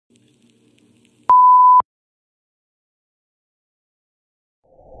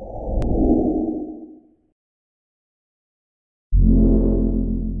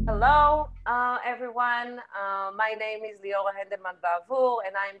everyone. My name is Liora Hendelman-Bavur,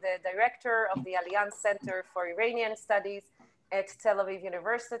 and I'm the director of the Allianz Center for Iranian Studies at Tel Aviv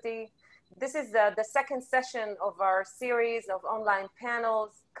University. This is the second session of our series of online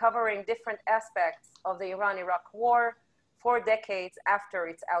panels covering different aspects of the Iran-Iraq war 4 decades after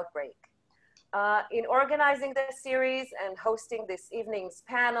its outbreak. In organizing this series and hosting this evening's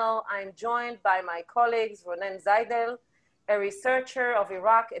panel, I'm joined by my colleagues Ronen Zaidel, a researcher of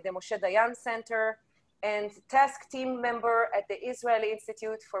Iraq at the Moshe Dayan Center and task team member at the Israeli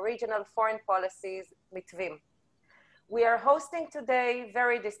Institute for Regional Foreign Policies, Mitvim. We are hosting today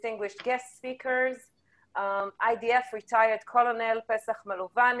very distinguished guest speakers, IDF retired Colonel Pesach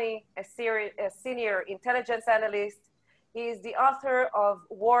Malovani, a senior intelligence analyst. He is the author of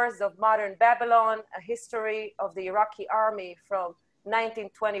Wars of Modern Babylon, a history of the Iraqi army from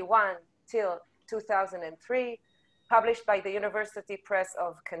 1921 till 2003, published by the University Press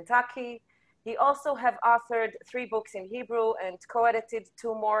of Kentucky. He also have authored 3 books in Hebrew and co-edited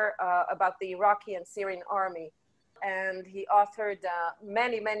 2 more about the Iraqi and Syrian army. And he authored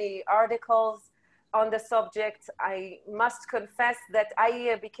many articles on the subject. I must confess that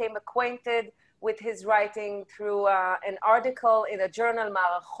I became acquainted with his writing through an article in a journal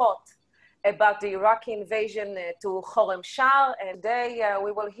Marachot about the Iraqi invasion to Khorramshahr. And today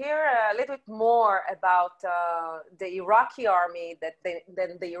we will hear a little bit more about the Iraqi army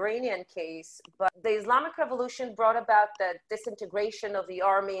than the Iranian case. But the Islamic Revolution brought about the disintegration of the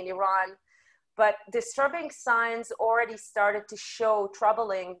army in Iran, but disturbing signs already started to show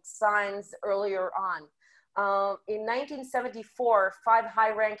troubling signs earlier on. In 1974, 5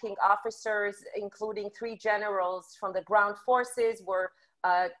 high-ranking officers, including 3 generals from the ground forces, were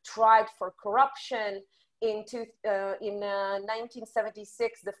tried for corruption. In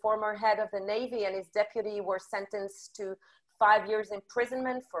 1976, the former head of the Navy and his deputy were sentenced to 5 years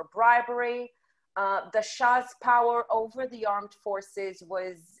imprisonment for bribery. The Shah's power over the armed forces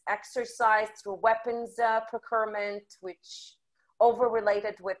was exercised through weapons procurement, which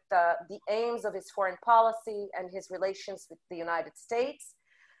over-related with the aims of his foreign policy and his relations with the United States.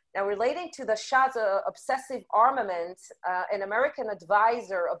 Now, relating to the Shah's obsessive armament, an American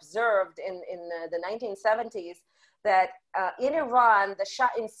advisor observed in the 1970s that in Iran, the Shah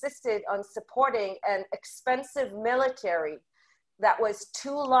insisted on supporting an expensive military that was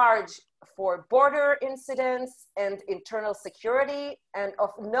too large for border incidents and internal security and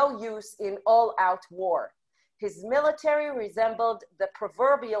of no use in all-out war. His military resembled the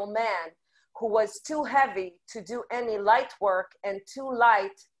proverbial man who was too heavy to do any light work and too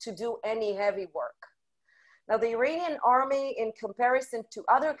light to do any heavy work. Now, the Iranian army, in comparison to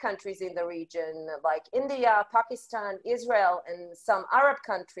other countries in the region, like India, Pakistan, Israel, and some Arab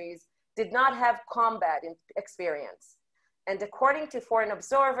countries, did not have combat experience. And according to foreign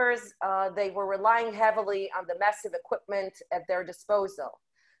observers, they were relying heavily on the massive equipment at their disposal.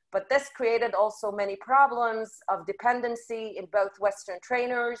 But this created also many problems of dependency in both Western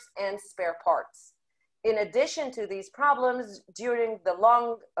trainers and spare parts. In addition to these problems, during the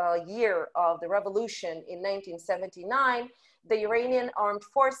long year of the revolution in 1979, the Iranian armed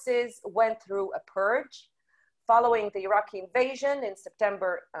forces went through a purge. Following the Iraqi invasion in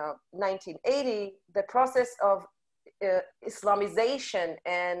September 1980, the process of Islamization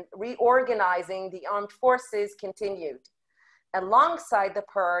and reorganizing the armed forces continued. Alongside the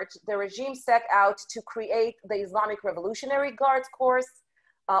purge, the regime set out to create the Islamic Revolutionary Guards Corps,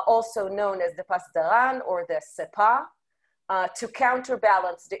 also known as the Pasdaran or the Sepah, to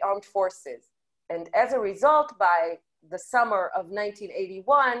counterbalance the armed forces. And as a result, by the summer of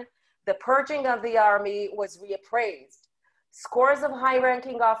 1981, the purging of the army was reappraised. Scores of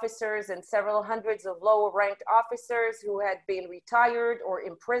high-ranking officers and several hundreds of lower-ranked officers who had been retired or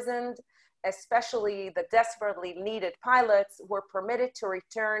imprisoned, especially the desperately needed pilots, were permitted to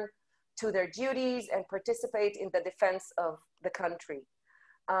return to their duties and participate in the defense of the country.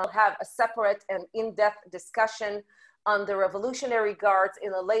 I'll have a separate and in-depth discussion on the Revolutionary Guards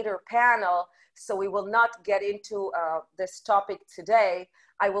in a later panel, so we will not get into this topic today.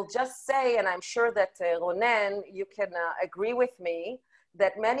 I will just say, and I'm sure that Ronen, you can agree with me,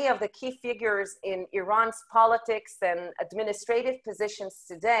 that many of the key figures in Iran's politics and administrative positions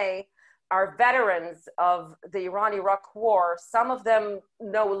today are veterans of the Iran-Iraq war. Some of them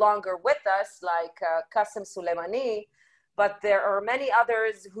no longer with us, like Qasem Soleimani, but there are many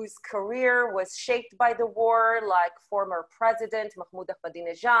others whose career was shaped by the war, like former President Mahmoud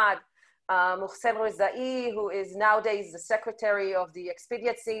Ahmadinejad, Mohsen Rezai, who is nowadays the secretary of the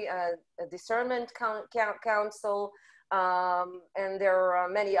Expediency Discernment Council, and there are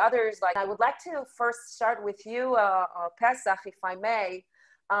many others. Like, I would like to first start with you, Pesach, if I may.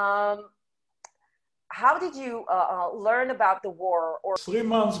 how did you learn about the war? Or 3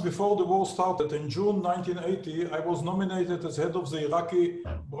 months before the war started, in June 1980, I was nominated as head of the Iraqi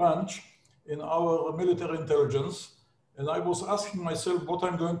branch in our military intelligence. And I was asking myself what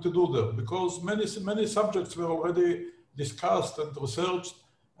I'm going to do there, because many subjects were already discussed and researched,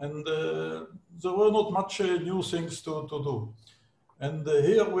 and there were not much new things to do. And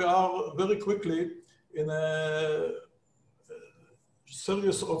here we are very quickly in a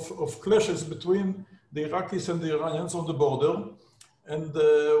series of clashes between the Iraqis and the Iranians on the border. And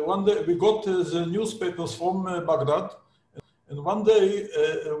one day we got the newspapers from Baghdad. And one day,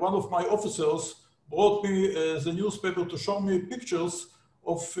 one of my officers brought me the newspaper to show me pictures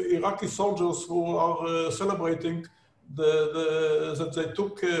of Iraqi soldiers who are celebrating that they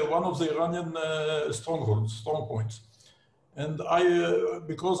took one of the Iranian strong points. And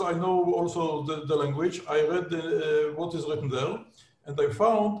because I know also the language, I read what is written there, and I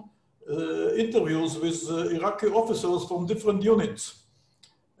found interviews with Iraqi officers from different units.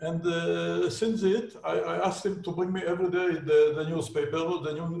 And since I asked him to bring me every day the new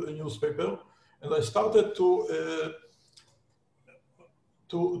newspaper, and I started to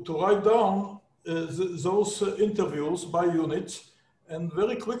write down those interviews by units. And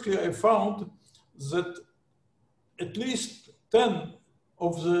very quickly I found that at least 10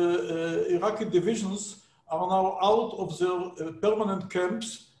 of the Iraqi divisions are now out of their permanent camps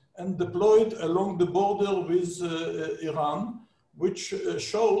and deployed along the border with Iran, which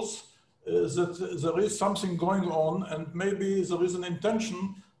shows that there is something going on, and maybe there is an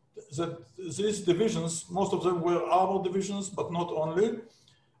intention that these divisions, most of them were armored divisions, but not only,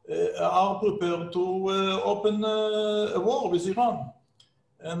 are prepared to open a war with Iran.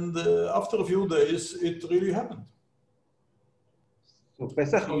 And after a few days, it really happened. So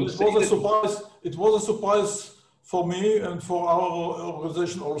Pesach, so it was a surprise for me and for our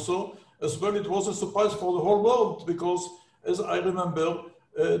organization also. As well, it was a surprise for the whole world, because as I remember,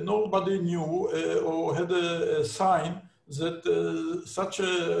 nobody knew or had a sign that such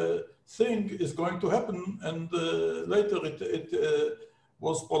a thing is going to happen. And later it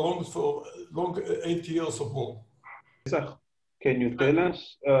was prolonged for long 8 years of war. Can you tell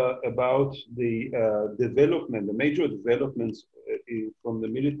us about the development, the major developments from the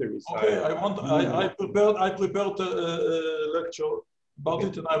military side? Okay, I prepared a lecture about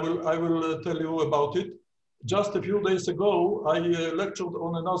it, and I will tell you about it. Just a few days ago, I lectured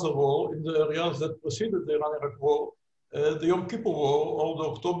on another war in the areas that preceded the Iran-Iraq war, the Yom Kippur War, or the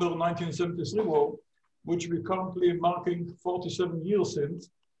October 1973 war, which we currently marking 47 years since.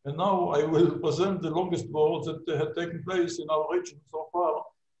 And now I will present the longest war that had taken place in our region so far,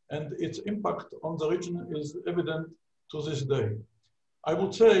 and its impact on the region is evident to this day. I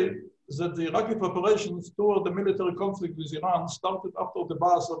would say that the Iraqi preparations toward the military conflict with Iran started after the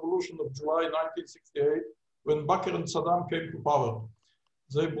Ba'ath Revolution of July 1968, when Bakr and Saddam came to power.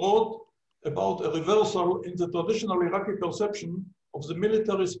 They brought about a reversal in the traditional Iraqi perception of the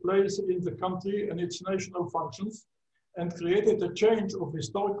military's place in the country and its national functions, and created a change of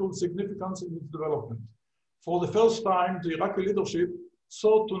historical significance in its development. For the first time, the Iraqi leadership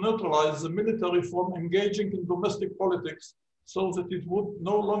sought to neutralize the military from engaging in domestic politics so that it would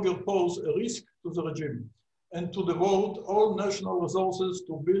no longer pose a risk to the regime, and to devote all national resources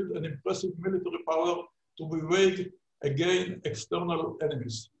to build an impressive military power to be weighed against external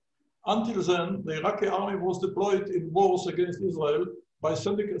enemies. Until then, the Iraqi army was deployed in wars against Israel by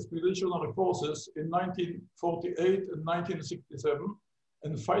sending expeditionary forces in 1948 and 1967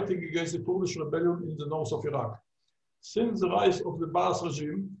 and fighting against the Kurdish rebellion in the north of Iraq. Since the rise of the Ba'ath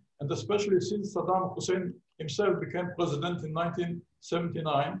regime, and especially since Saddam Hussein himself became president in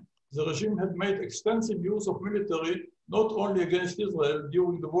 1979, the regime had made extensive use of military not only against Israel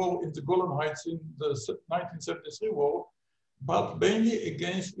during the war in the Golan Heights in the 1973 war, but mainly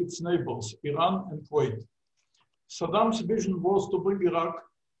against its neighbors, Iran and Kuwait. Saddam's vision was to bring Iraq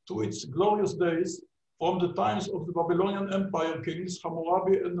to its glorious days from the times of the Babylonian Empire kings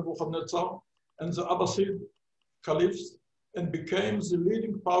Hammurabi and Nebuchadnezzar and the Abbasid caliphs, and became the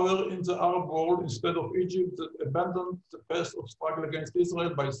leading power in the Arab world instead of Egypt, that abandoned the path of struggle against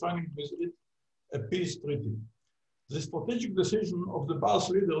Israel by signing with it a peace treaty. The strategic decision of the Ba'ath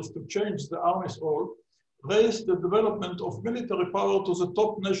leaders to change the army's role raised the development of military power to the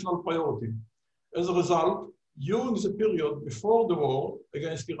top national priority. As a result, during the period before the war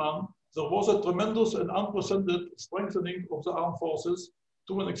against Iran, there was a tremendous and unprecedented strengthening of the armed forces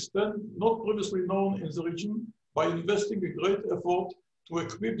to an extent not previously known in the region, by investing a great effort to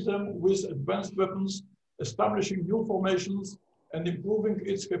equip them with advanced weapons, establishing new formations, and improving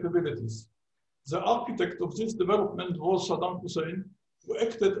its capabilities. The architect of this development was Saddam Hussein, who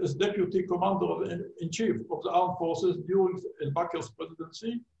acted as deputy commander-in-chief of the armed forces during al-Bakr's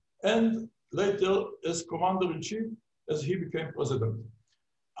presidency, and later as commander-in-chief as he became president.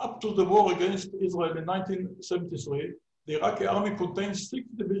 Up to the war against Israel in 1973, the Iraqi army contained 6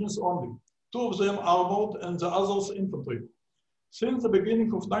 divisions only, 2 of them armored and the others infantry. Since the beginning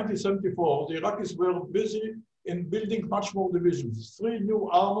of 1974, the Iraqis were busy in building much more divisions, 3 new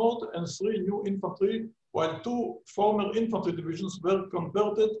armored and 3 new infantry, while 2 former infantry divisions were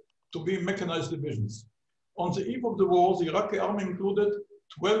converted to be mechanized divisions. On the eve of the war, the Iraqi army included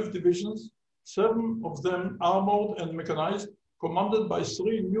 12 divisions, 7 of them armored and mechanized, commanded by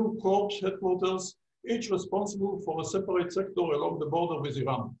 3 new corps headquarters, each responsible for a separate sector along the border with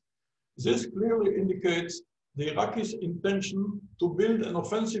Iran. This clearly indicates the Iraqis' intention to build an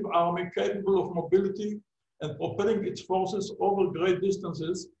offensive army capable of mobility and propelling its forces over great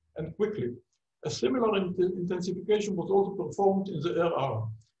distances and quickly. A similar intensification was also performed in the air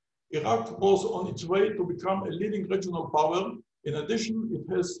arm. Iraq was on its way to become a leading regional power. In addition,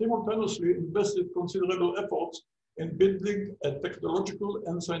 it has simultaneously invested considerable efforts in building a technological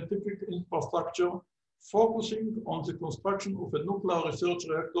and scientific infrastructure, focusing on the construction of a nuclear research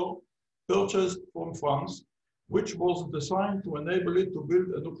reactor purchased from France, which was designed to enable it to build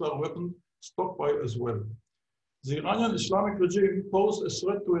a nuclear weapon stockpile as well. The Iranian Islamic regime posed a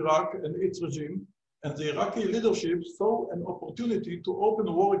threat to Iraq and its regime, and the Iraqi leadership saw an opportunity to open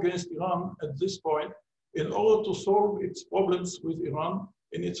a war against Iran at this point in order to solve its problems with Iran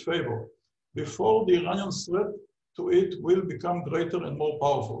in its favor, before the Iranian threat to it will become greater and more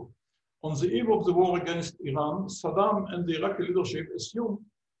powerful. On the eve of the war against Iran, Saddam and the Iraqi leadership assumed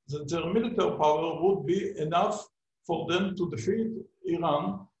that their military power would be enough for them to defeat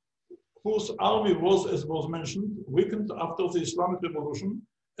Iran, whose army was, as was mentioned, weakened after the Islamic Revolution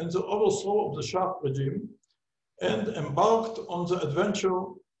and the overthrow of the Shah regime, and embarked on the adventure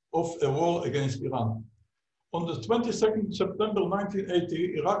of a war against Iran. On the 22nd September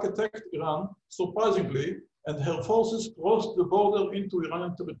 1980, Iraq attacked Iran, surprisingly, and her forces crossed the border into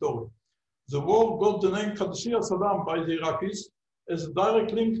Iranian territory. The war got the name Qadisiyah Saddam by the Iraqis as a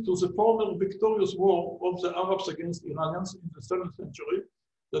direct link to the former victorious war of the Arabs against Iranians in the 7th century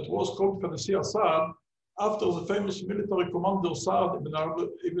that was called Qadisiyah Saad after the famous military commander Saad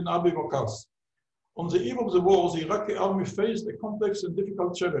ibn Abi Waqqas. On the eve of the war, the Iraqi army faced a complex and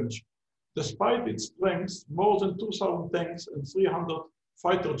difficult challenge. Despite its strengths, more than 2,000 tanks and 300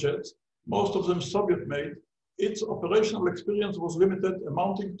 fighter jets, most of them Soviet-made, its operational experience was limited,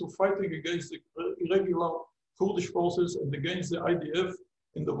 amounting to fighting against the irregular Kurdish forces and against the IDF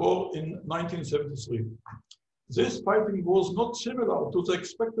in the war in 1973. This fighting was not similar to the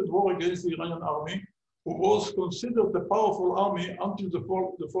expected war against the Iranian army, who was considered a powerful army until the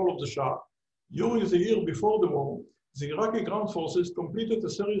fall of the Shah. During the year before the war, the Iraqi ground forces completed a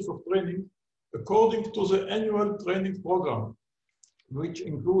series of training according to the annual training program, which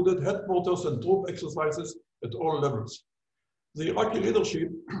included headquarters and troop exercises at all levels. The Iraqi leadership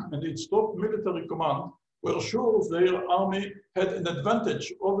and its top military command were sure their army had an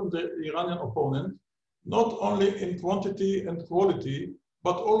advantage over the Iranian opponent, not only in quantity and quality,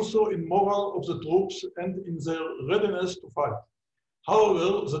 but also in morale of the troops and in their readiness to fight.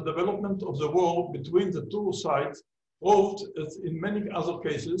 However, the development of the war between the two sides proved, as in many other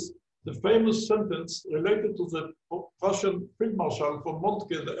cases, the famous sentence related to the Russian Field Marshal von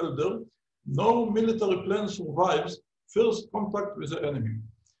Moltke the Elder, "No military plan survives first contact with the enemy."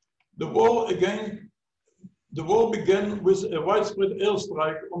 The war began with a widespread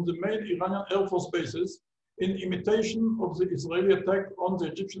airstrike on the main Iranian Air Force bases in imitation of the Israeli attack on the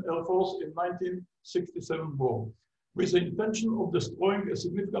Egyptian Air Force in 1967 war, with the intention of destroying a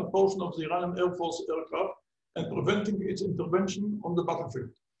significant portion of the Iranian Air Force aircraft and preventing its intervention on the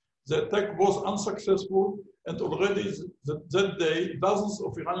battlefield. The attack was unsuccessful, and already that day, dozens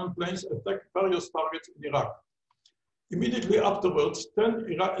of Iranian planes attacked various targets in Iraq. Immediately afterwards, 10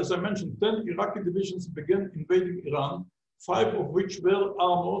 Iraqi divisions began invading Iran, 5 of which were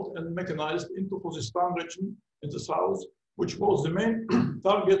armored and mechanized into Khuzestan region in the south, which was the main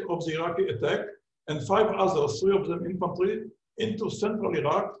target of the Iraqi attack, and 5 others, 3 of them infantry, into central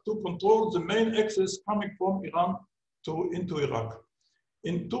Iraq to control the main access coming from Iran into Iraq.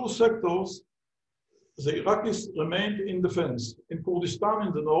 In 2 sectors, the Iraqis remained in defense. In Kurdistan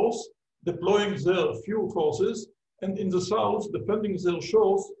in the north, deploying their few forces, and in the south, defending their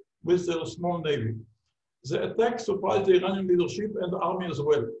shores with their small navy. The attack surprised the Iranian leadership and the army as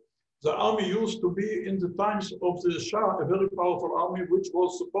well. The army used to be, in the times of the Shah, a very powerful army which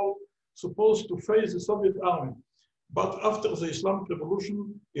was supposed to face the Soviet army. But after the Islamic Revolution,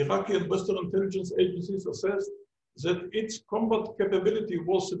 Iraqi and Western intelligence agencies assessed that its combat capability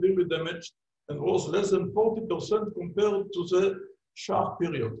was severely damaged and was less than 40% compared to the Shah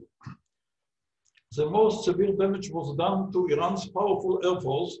period. The most severe damage was done to Iran's powerful air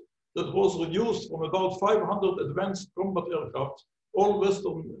force that was reduced from about 500 advanced combat aircraft, all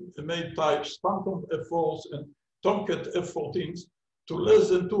Western-made types, Phantom F-4s and Tomcat F-14s, to less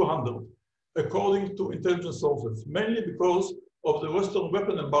than 200, according to intelligence sources, mainly because of the Western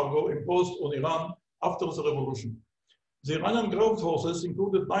weapon embargo imposed on Iran after the revolution. The Iranian ground forces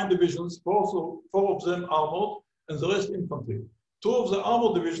included 9 divisions, 4 of them armored, and the rest infantry. 2 of the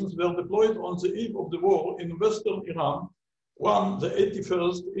armored divisions were deployed on the eve of the war in western Iran, one, the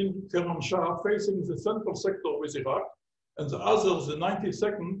 81st, in Kermanshah, facing the central sector with Iraq, and the other, the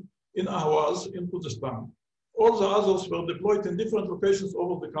 92nd, in Ahwaz, in Khuzestan. All the others were deployed in different locations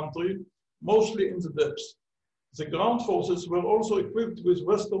over the country, mostly in the depths. The ground forces were also equipped with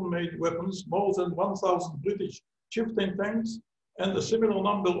Western-made weapons, more than 1,000 British chieftain tanks, and a similar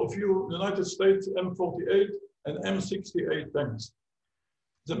number of United States M48 and M68 tanks.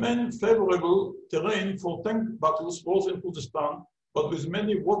 The main favorable terrain for tank battles was in Khuzestan, but with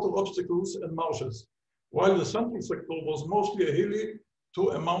many water obstacles and marshes, while the central sector was mostly a hilly to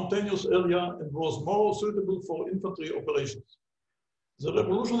a mountainous area and was more suitable for infantry operations. The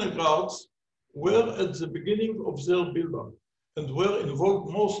Revolutionary Guards were at the beginning of their build-up and were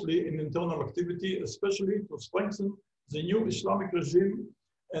involved mostly in internal activity, especially to strengthen the new Islamic regime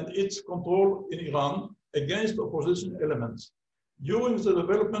and its control in Iran against opposition elements. During the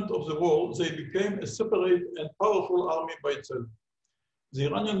development of the war, they became a separate and powerful army by itself. The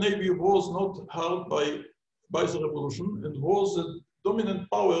Iranian Navy was not hurt by the revolution and was the dominant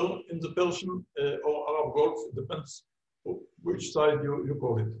power in the Persian or Arab Gulf, it depends which side you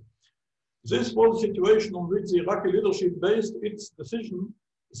call it. This was the situation on which the Iraqi leadership based its decision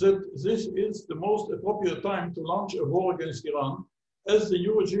that this is the most appropriate time to launch a war against Iran, as the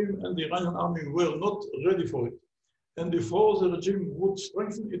new regime and the Iranian army were not ready for it, and before the regime would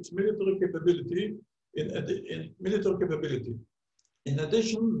strengthen its military capability. In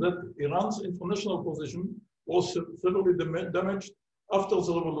addition, that Iran's international position was severely damaged after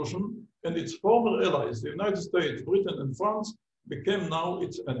the revolution, and its former allies, the United States, Britain, and France, became now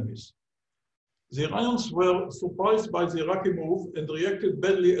its enemies. The Iranians were surprised by the Iraqi move and reacted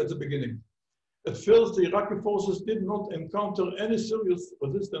badly at the beginning. At first, the Iraqi forces did not encounter any serious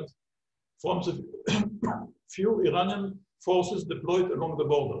resistance from the few Iranian forces deployed along the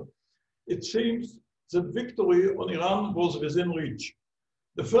border. It seems that victory on Iran was within reach.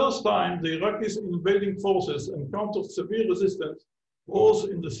 The first time the Iraqis invading forces encountered severe resistance was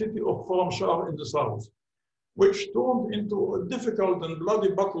in the city of Khorramshahr in the south, which turned into a difficult and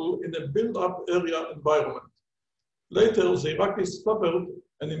bloody battle in a built-up area environment. Later, the Iraqis suffered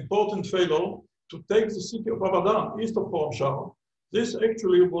an important failure to take the city of Abadan, east of Khorramshahr. This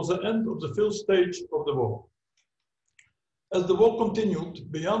actually was the end of the first stage of the war. As the war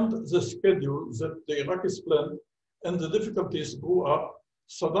continued beyond the schedule that the Iraqis planned and the difficulties grew up,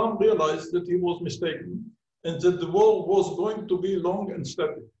 Saddam realized that he was mistaken and that the war was going to be long and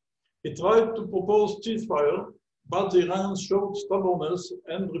steady. He tried to propose ceasefire, but the Iranians showed stubbornness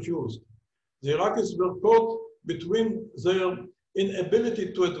and refused. The Iraqis were caught between their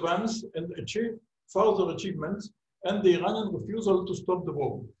inability to advance and achieve further achievements and the Iranian refusal to stop the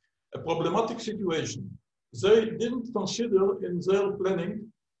war. A problematic situation. They didn't consider in their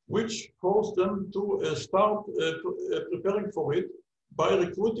planning, which forced them to start preparing for it by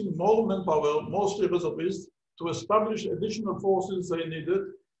recruiting more manpower, mostly reservists, to establish additional forces they needed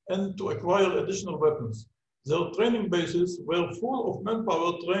and to acquire additional weapons. Their training bases were full of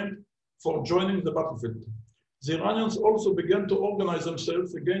manpower trained for joining the battlefield. The Iranians also began to organize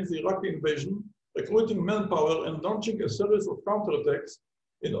themselves against the Iraqi invasion, recruiting manpower and launching a series of counterattacks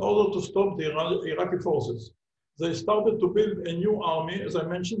in order to stop the Iraqi forces. They started to build a new army, as I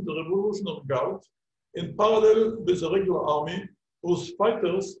mentioned, the Revolutionary Guard, in parallel with the regular army, whose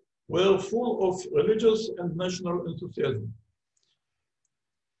fighters were full of religious and national enthusiasm.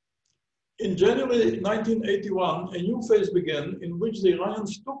 In January 1981, a new phase began in which the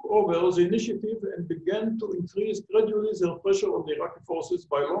Iranians took over the initiative and began to increase gradually their pressure on the Iraqi forces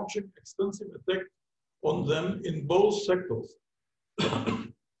by launching extensive attacks on them in both sectors.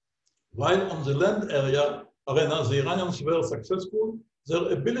 While on the land arena, the Iranians were successful,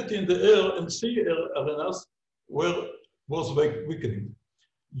 their ability in the air and sea arenas was weakening.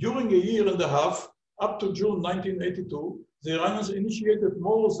 During a year and a half, up to June 1982, the Iranians initiated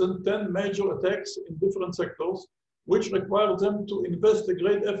more than 10 major attacks in different sectors, which required them to invest a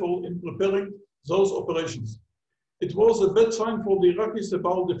great effort in preparing those operations. It was a bad sign for the Iraqis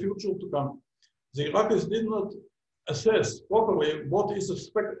about the future to come. The Iraqis did not assess properly what is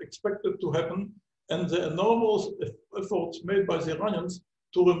expected to happen and the enormous efforts made by the Iranians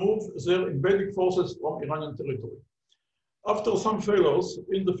to remove their invading forces from Iranian territory. After some failures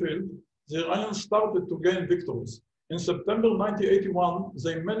in the field, the Iranians started to gain victories. In September 1981,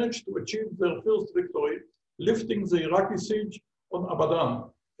 they managed to achieve their first victory, lifting the Iraqi siege on Abadan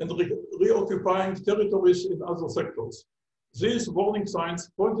and reoccupying territories in other sectors. These warning signs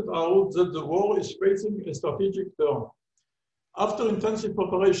pointed out that the war is facing a strategic turn. After intensive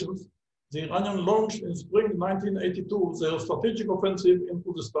preparations, the Iranians launched in spring 1982 their strategic offensive in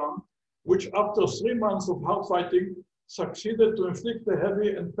Khuzestan, which after 3 months of hard fighting, succeeded to inflict a heavy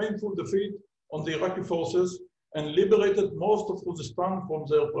and painful defeat on the Iraqi forces and liberated most of Khuzestan from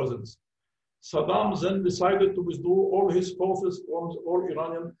their presence. Saddam then decided to withdraw all his forces from all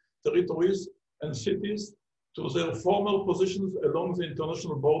Iranian territories and cities to their former positions along the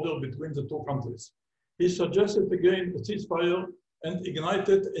international border between the two countries. He suggested again a ceasefire and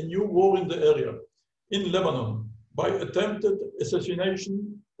ignited a new war in the area, in Lebanon, by attempted assassination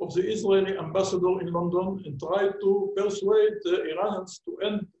of the Israeli ambassador in London and tried to persuade the Iranians to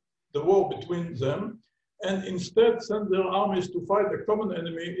end the war between them and instead send their armies to fight a common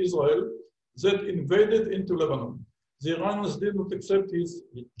enemy, Israel, that invaded into Lebanon. The Iranians did not accept his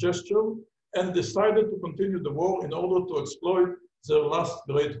gesture and decided to continue the war in order to exploit their last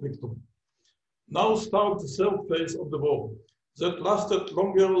great victory. Now starts the third phase of the war that lasted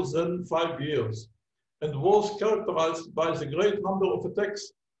longer than 5 years and was characterized by the great number of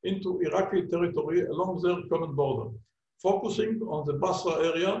attacks into Iraqi territory along their common border, focusing on the Basra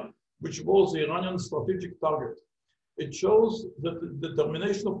area, which was the Iranian strategic target. It shows that the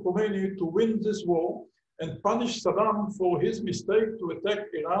determination of Khomeini to win this war and punish Saddam for his mistake to attack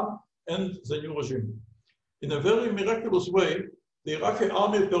Iran and the new regime. In a very miraculous way, the Iraqi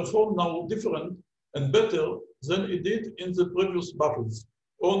army performed now different and better than it did in the previous battles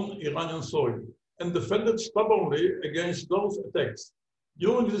on Iranian soil and defended stubbornly against those attacks.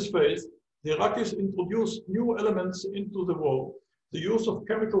 During this phase, the Iraqis introduced new elements into the war, the use of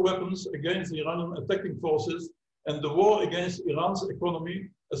chemical weapons against the Iranian attacking forces and the war against Iran's economy,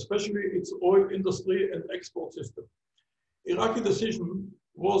 especially its oil industry and export system. Iraqi decision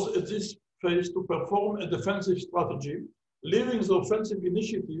was at this phase to perform a defensive strategy, leaving the offensive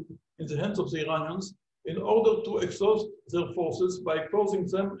initiative in the hands of the Iranians in order to exhaust their forces by causing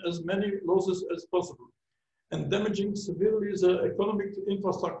them as many losses as possible and damaging severely their economic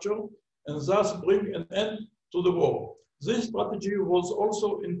infrastructure and thus bring an end to the war. This strategy was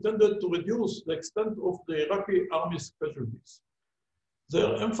also intended to reduce the extent of the Iraqi army's casualties. They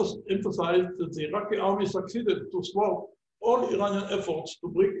emphasized that the Iraqi army succeeded to thwart all Iranian efforts to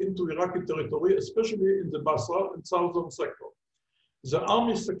break into Iraqi territory, especially in the Basra and southern sector. The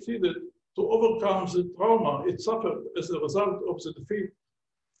army succeeded to overcome the trauma it suffered as a result of the defeat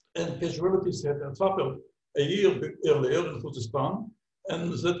and casualties it had suffered a year earlier in Khuzestan,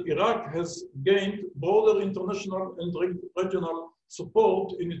 and that Iraq has gained broader international and regional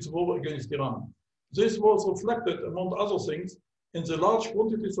support in its war against Iran. This was reflected, among other things, in the large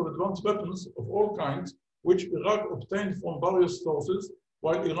quantities of advanced weapons of all kinds, which Iraq obtained from various sources,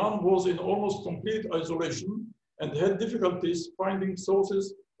 while Iran was in almost complete isolation and had difficulties finding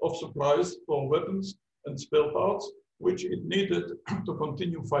sources of supplies for weapons and spare parts, which it needed to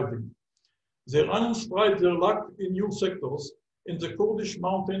continue fighting. The Iranians tried their luck in new sectors in the Kurdish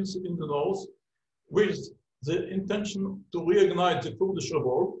mountains in the north, with the intention to reignite the Kurdish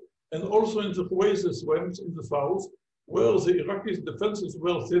revolt, and also in the Huwaisis swamps in the south, where the Iraqi defenses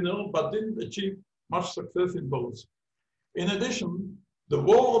were thinner but didn't achieve much success in both. In addition, the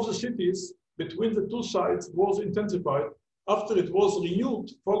war of the cities between the two sides was intensified after it was renewed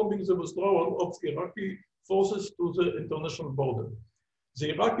following the withdrawal of Iraqi forces to the international border.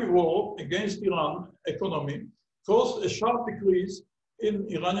 The Iraqi war against Iran economy caused a sharp decrease in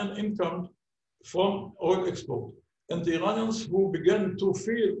Iranian income from oil export. And the Iranians, who began to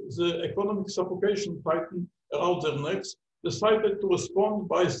feel the economic suffocation tighten around their necks, decided to respond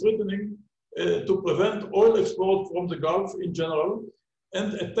by threatening to prevent oil export from the Gulf in general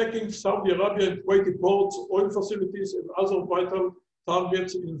and attacking Saudi Arabia and Kuwaiti ports, oil facilities, and other vital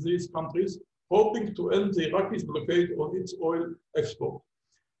targets in these countries, hoping to end the Iraqis' blockade on its oil export.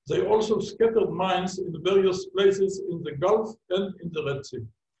 They also scattered mines in various places in the Gulf and in the Red Sea.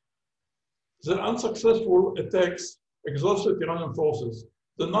 The unsuccessful attacks exhausted Iranian forces.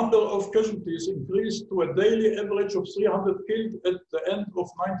 The number of casualties increased to a daily average of 300 killed at the end of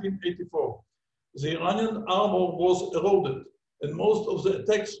 1984. The Iranian armor was eroded, and most of the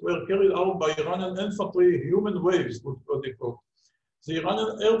attacks were carried out by Iranian infantry, human waves, what they call. The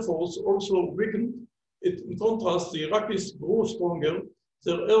Iranian Air Force also weakened In contrast, the Iraqis grew stronger.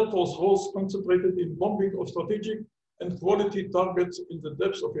 Their air force was concentrated in bombing of strategic and quality targets in the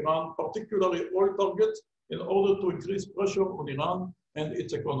depths of Iran, particularly oil targets, in order to increase pressure on Iran and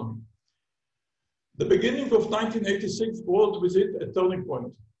its economy. The beginning of 1986 brought with it a turning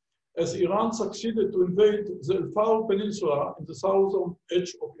point, as Iran succeeded to invade the Al-Faw Peninsula in the southern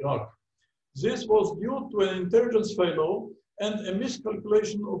edge of Iraq. This was due to an intelligence failure and a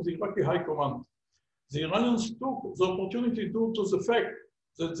miscalculation of the Iraqi High Command. The Iranians took the opportunity due to the fact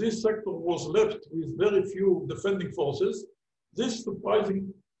that this sector was left with very few defending forces. This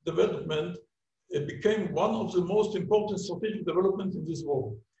surprising development became one of the most important strategic developments in this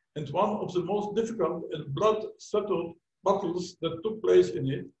war, and one of the most difficult and blood-settled battles that took place in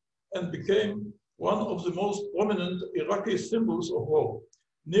it, and became one of the most prominent Iraqi symbols of war.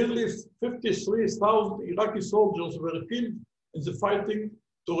 Nearly 53,000 Iraqi soldiers were killed in the fighting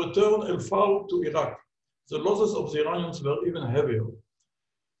to return Al-Faw to Iraq. The losses of the Iranians were even heavier.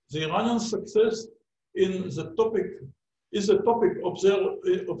 The Iranian success is the topic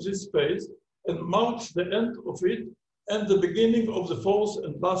of this phase and marks the end of it and the beginning of the fourth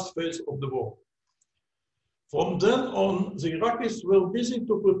and last phase of the war. From then on, the Iraqis were busy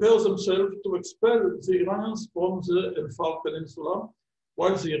to prepare themselves to expel the Iranians from the Al-Faw Peninsula,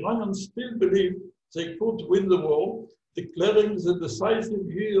 while the Iranians still believed they could win the war, declaring the decisive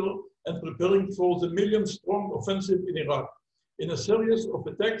year and preparing for the million-strong offensive in Iraq, in a series of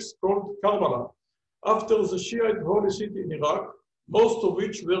attacks called Karbala, after the Shiite holy city in Iraq, most of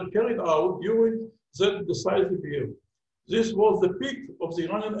which were carried out during that decisive year. This was the peak of the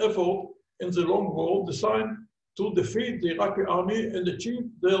Iranian effort in the long war designed to defeat the Iraqi army and achieve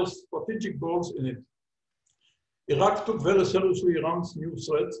their strategic goals in it. Iraq took very seriously Iran's new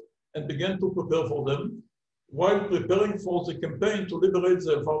threats and began to prepare for them, while preparing for the campaign to liberate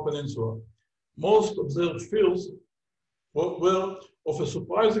the Al-Faw Peninsula. Most of their fears were of a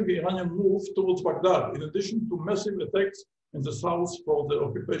surprising Iranian move towards Baghdad, in addition to massive attacks in the south for the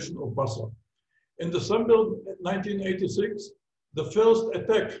occupation of Basra. In December 1986, the first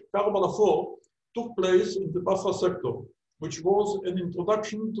attack, Karbala 4, took place in the Basra sector, which was an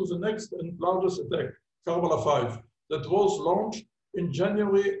introduction to the next and largest attack, Karbala 5, that was launched in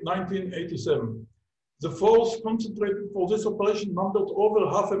January 1987. The force concentrated for this operation numbered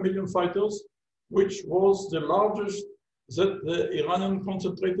over 500,000 fighters, which was the largest that the Iranians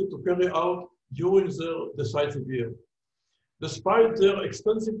concentrated to carry out during their decisive year. Despite their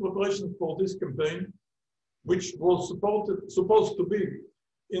extensive preparation for this campaign, which was supposed to be,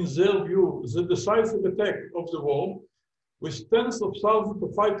 in their view, the decisive attack of the war, with tens of thousands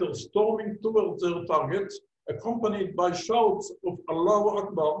of fighters storming towards their targets, accompanied by shouts of Allahu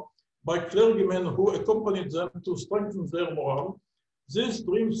Akbar by clergymen who accompanied them to strengthen their morale, this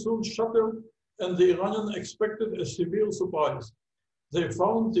dream soon shattered, and the Iranians expected a severe surprise. They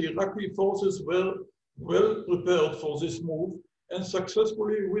found the Iraqi forces were well prepared for this move and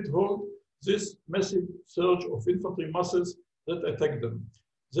successfully withheld this massive surge of infantry masses that attacked them.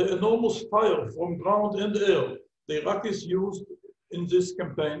 The enormous fire from ground and air the Iraqis used in this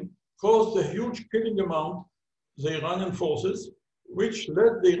campaign caused a huge killing among the Iranian forces, which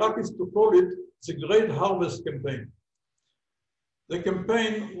led the Iraqis to call it the Great Harvest Campaign. The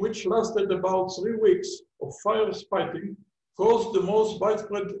campaign, which lasted about 3 weeks of fierce fighting, caused the most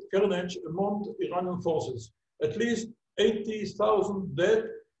widespread carnage among Iranian forces. At least 80,000 dead,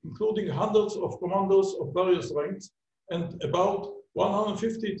 including hundreds of commanders of various ranks, and about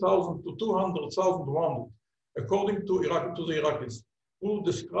 150,000 to 200,000 wounded, according to the Iraqis, who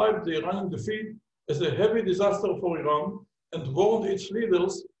described the Iranian defeat as a heavy disaster for Iran and warned its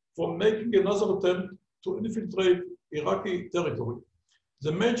leaders from making another attempt to infiltrate Iraqi territory.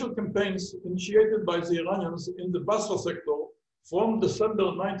 The major campaigns initiated by the Iranians in the Basra sector from December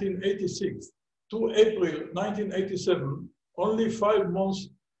 1986 to April 1987, only 5 months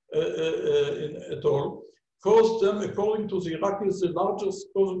at all, caused them, according to the Iraqis, the largest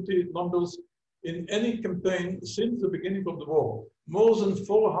casualty numbers in any campaign since the beginning of the war, more than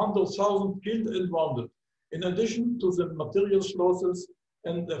 400,000 killed and wounded, in addition to the material losses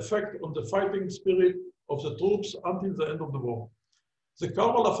and the effect on the fighting spirit of the troops until the end of the war. The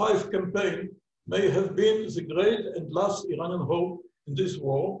Karbala 5 campaign may have been the great and last Iranian hope in this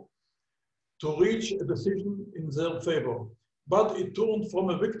war to reach a decision in their favor, but it turned from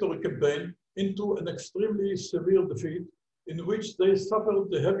a victory campaign into an extremely severe defeat in which they suffered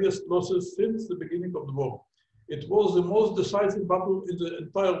the heaviest losses since the beginning of the war. It was the most decisive battle in the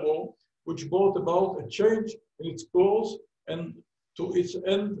entire war, which brought about a change in its course and to its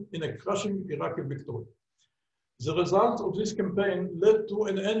end in a crushing Iraqi victory. The result of this campaign led to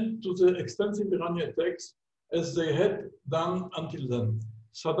an end to the extensive Iranian attacks as they had done until then.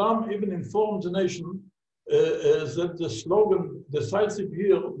 Saddam even informed the nation that the slogan "decisive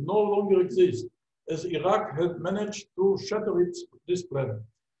here" no longer exists, as Iraq had managed to shatter this plan.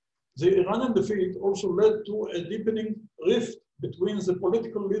 The Iranian defeat also led to a deepening rift between the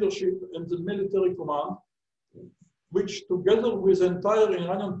political leadership and the military command, which together with the entire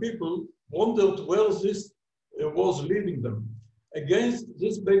Iranian people wondered where this was leading them. Against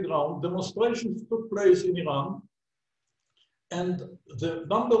this background, demonstrations took place in Iran, and the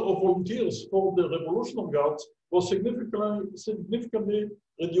number of volunteers for the Revolutionary Guards was significantly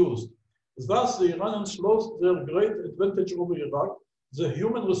reduced. Thus, the Iranians lost their great advantage over Iraq, the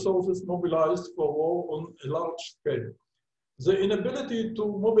human resources mobilized for war on a large scale. The inability to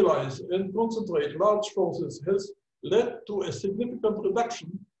mobilize and concentrate large forces has led to a significant reduction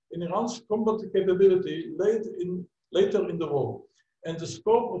in Iran's combat capability later in the war, and the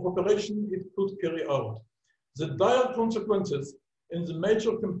scope of operation it could carry out. The dire consequences in the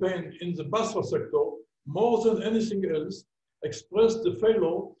major campaign in the Basra sector, more than anything else, expressed the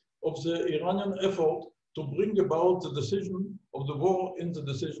failure of the Iranian effort to bring about the decision of the war in the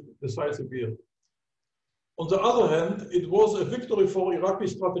decisive year. On the other hand, it was a victory for Iraqi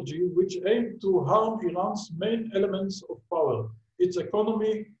strategy which aimed to harm Iran's main elements of power, its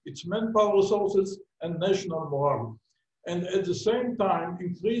economy, its manpower resources, and national morale, and at the same time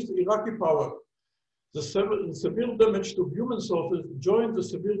increased Iraqi power. The severe damage to human sources joined the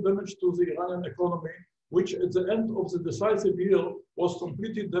severe damage to the Iranian economy, which at the end of the decisive year was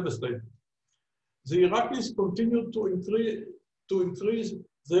completely devastated. The Iraqis continued to increase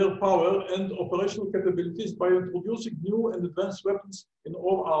their power and operational capabilities by introducing new and advanced weapons in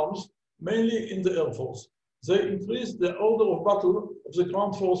all arms, mainly in the Air Force. They increased the order of battle of the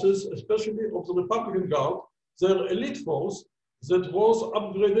ground forces, especially of the Republican Guard, their elite force that was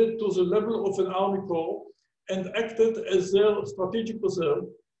upgraded to the level of an army corps and acted as their strategic reserve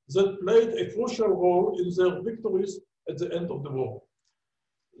that played a crucial role in their victories at the end of the war.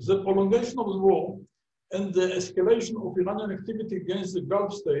 The prolongation of the war and the escalation of Iranian activity against the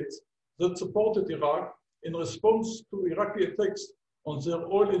Gulf states that supported Iraq in response to Iraqi attacks on their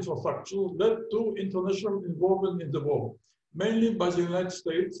oil infrastructure led to international involvement in the war, mainly by the United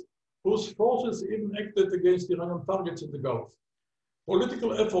States, whose forces even acted against Iranian targets in the Gulf.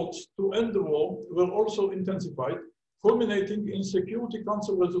 Political efforts to end the war were also intensified, culminating in Security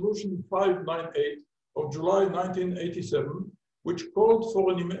Council Resolution 598 of July 1987, which called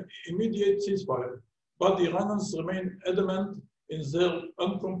for an immediate ceasefire. But the Iranians remained adamant in their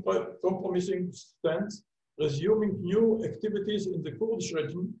uncompromising stance, resuming new activities in the Kurdish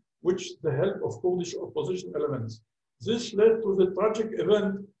region, with the help of Kurdish opposition elements. This led to the tragic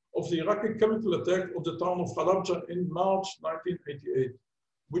event of the Iraqi chemical attack on the town of Halabja in March 1988,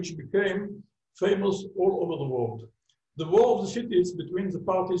 which became famous all over the world. The war of the cities between the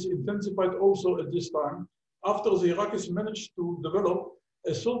parties intensified also at this time, after the Iraqis managed to develop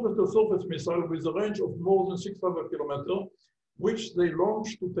a surface-to-surface missile with a range of more than 600 kilometers, which they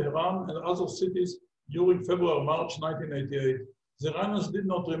launched to Tehran and other cities during February-March 1988. The Iranians did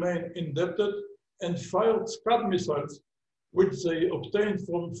not remain indebted and fired Scud missiles, which they obtained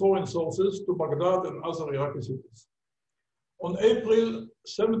from foreign sources, to Baghdad and other Iraqi cities. On April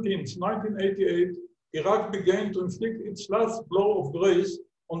 17, 1988, Iraq began to inflict its last blow of grace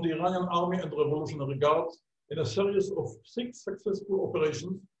on the Iranian Army and Revolutionary Guards in a series of 6 successful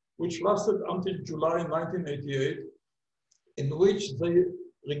operations, which lasted until July 1988, in which they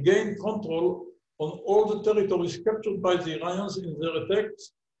regained control on all the territories captured by the Iranians in their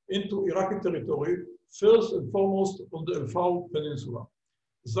attacks into Iraqi territory, first and foremost on the Al-Faw Peninsula,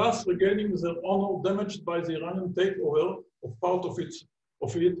 thus regaining their honor damaged by the Iranian takeover of part of it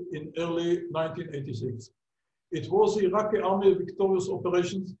in early 1986. It was the Iraqi army victorious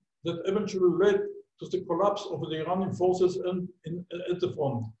operations that eventually led to the collapse of the Iranian forces at the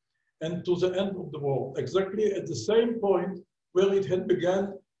front and to the end of the war, exactly at the same point where it had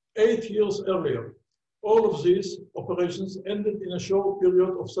begun 8 years earlier. All of these operations ended in a short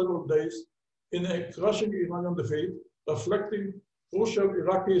period of several days in a crushing Iranian defeat, reflecting crucial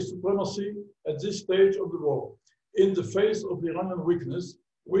Iraqi supremacy at this stage of the war, in the face of the Iranian weakness,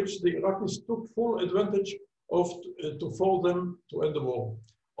 which the Iraqis took full advantage of to force them to end the war.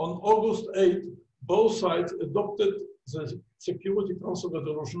 On August 8, both sides adopted the Security Council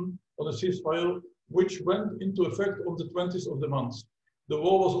resolution on a ceasefire, which went into effect on the 20th of the month. The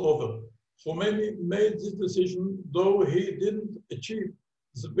war was over. Khomeini made this decision, though he didn't achieve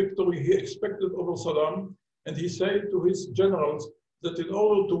the victory he expected over Saddam, and he said to his generals that in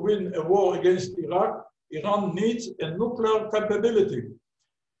order to win a war against Iraq, Iran needs a nuclear capability.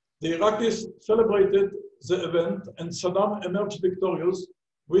 The Iraqis celebrated the event and Saddam emerged victorious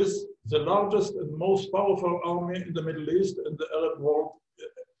with the largest and most powerful army in the Middle East and the Arab world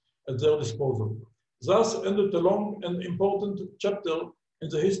at their disposal. Thus ended a long and important chapter in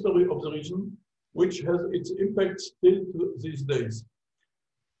the history of the region, which has its impact still to these days.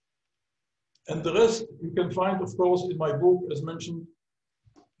 And the rest you can find, of course, in my book, as mentioned,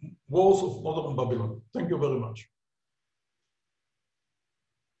 Wars of Modern Babylon. Thank you very much.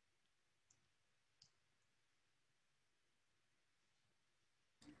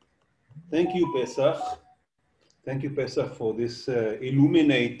 Thank you, Pesach. Thank you, Pesach, for this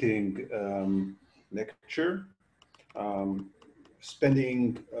illuminating lecture.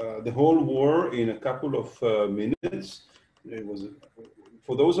 Spending the whole war in a couple of minutes. It was,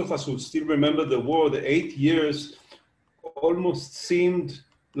 for those of us who still remember the war, the 8 years almost seemed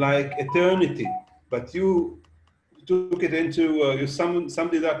like eternity, but you took it into, you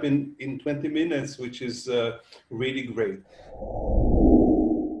summed it up in 20 minutes, which is really great.